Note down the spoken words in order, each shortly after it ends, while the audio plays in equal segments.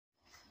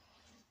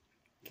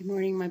Good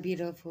morning, my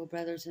beautiful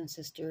brothers and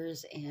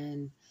sisters.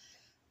 And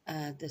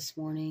this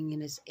morning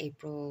it is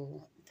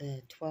April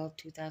the 12th,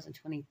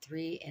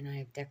 2023, and I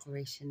have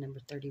declaration number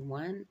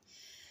 31.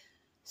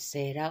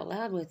 Say it out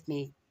loud with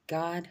me.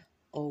 God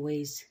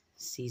always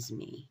sees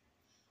me.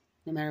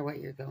 No matter what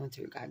you're going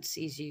through, God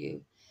sees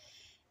you.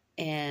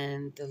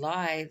 And the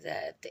lie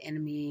that the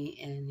enemy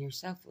and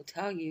yourself will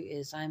tell you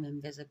is, I'm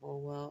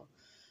invisible. Well,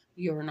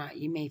 you're not.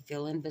 You may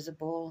feel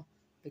invisible,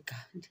 but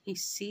God, He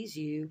sees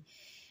you.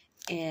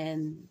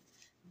 And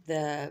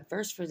the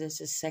verse for this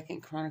is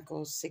 2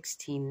 Chronicles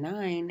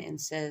 16:9 and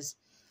says,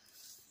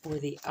 "For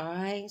the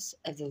eyes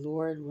of the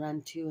Lord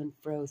run to and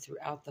fro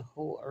throughout the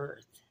whole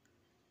earth,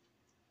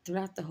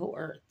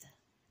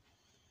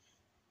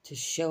 to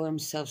show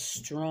Himself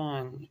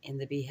strong in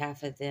the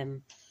behalf of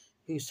them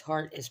whose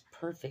heart is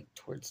perfect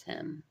towards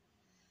Him.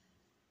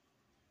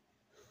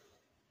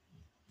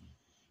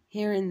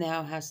 Herein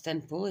thou hast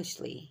done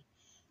foolishly,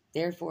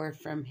 therefore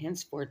from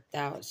henceforth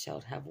thou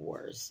shalt have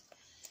wars."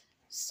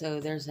 So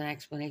there's an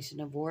explanation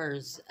of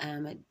wars.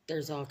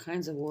 There's all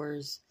kinds of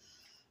wars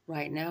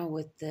right now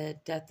with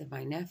the death of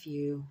my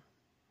nephew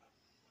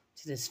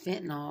to this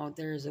fentanyl.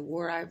 There's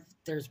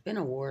been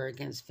a war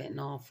against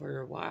fentanyl for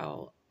a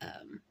while.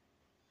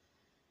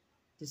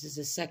 This is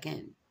the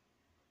second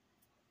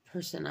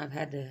person I've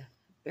had to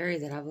bury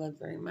that I've loved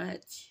very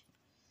much.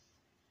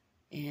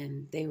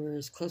 And they were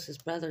as close as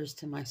brothers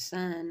to my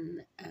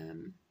son.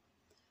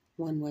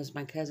 One was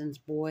my cousin's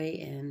boy,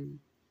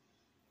 and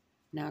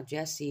now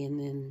Jesse. And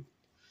then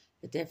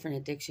a different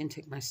addiction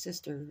took my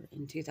sister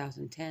in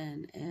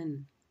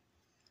 2010.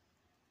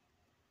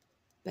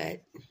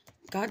 But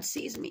God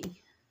sees me.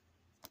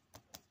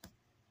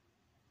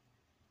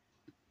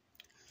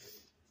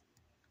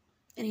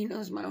 And He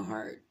knows my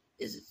heart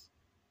is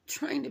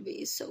trying to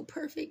be so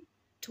perfect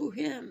to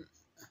Him.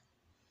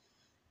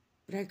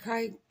 But I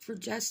cry for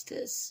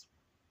justice.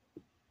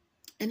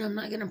 And I'm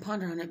not going to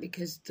ponder on it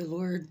because the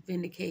Lord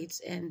vindicates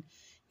and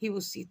He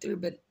will see through.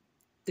 But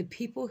the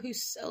people who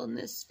sell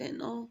this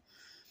fentanyl,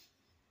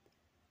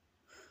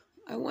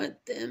 I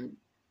want them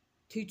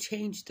to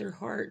change their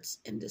hearts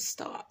and to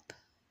stop.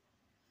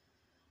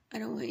 I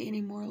don't want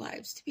any more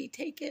lives to be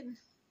taken.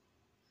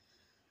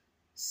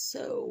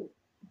 So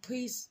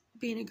please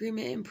be in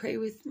agreement and pray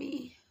with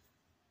me.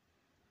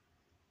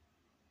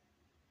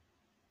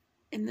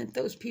 And that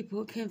those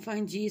people can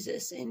find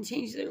Jesus and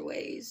change their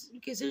ways,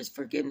 because there's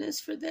forgiveness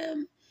for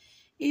them.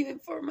 Even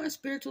for my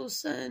spiritual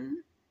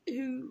son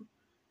who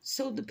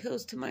sold the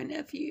pills to my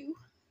nephew.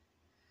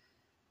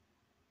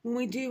 When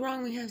we do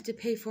wrong, we have to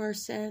pay for our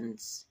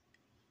sins.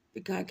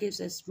 But God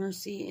gives us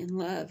mercy and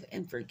love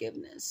and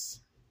forgiveness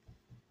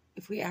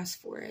if we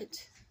ask for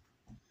it.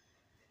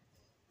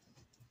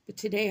 But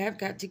today I've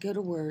got to go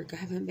to work. I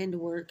haven't been to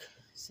work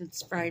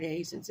since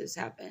Friday, since this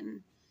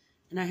happened.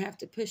 And I have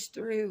to push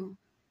through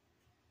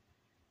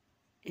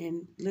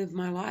and live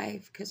my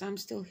life because I'm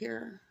still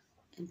here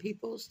and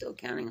people are still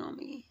counting on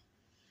me.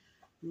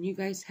 And you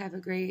guys have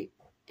a great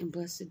and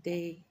blessed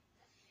day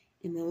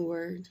in the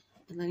Lord,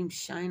 and let Him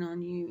shine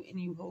on you and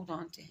you hold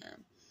on to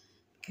Him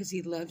because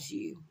He loves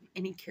you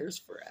and He cares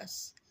for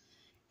us.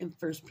 And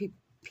 1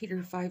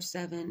 Peter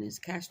 5:7 is,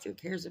 cast your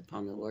cares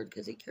upon the Lord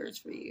because He cares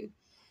for you,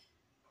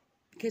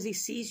 because He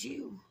sees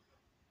you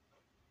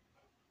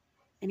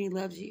and He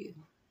loves you.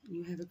 And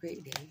you have a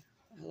great day.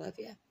 I love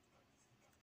you.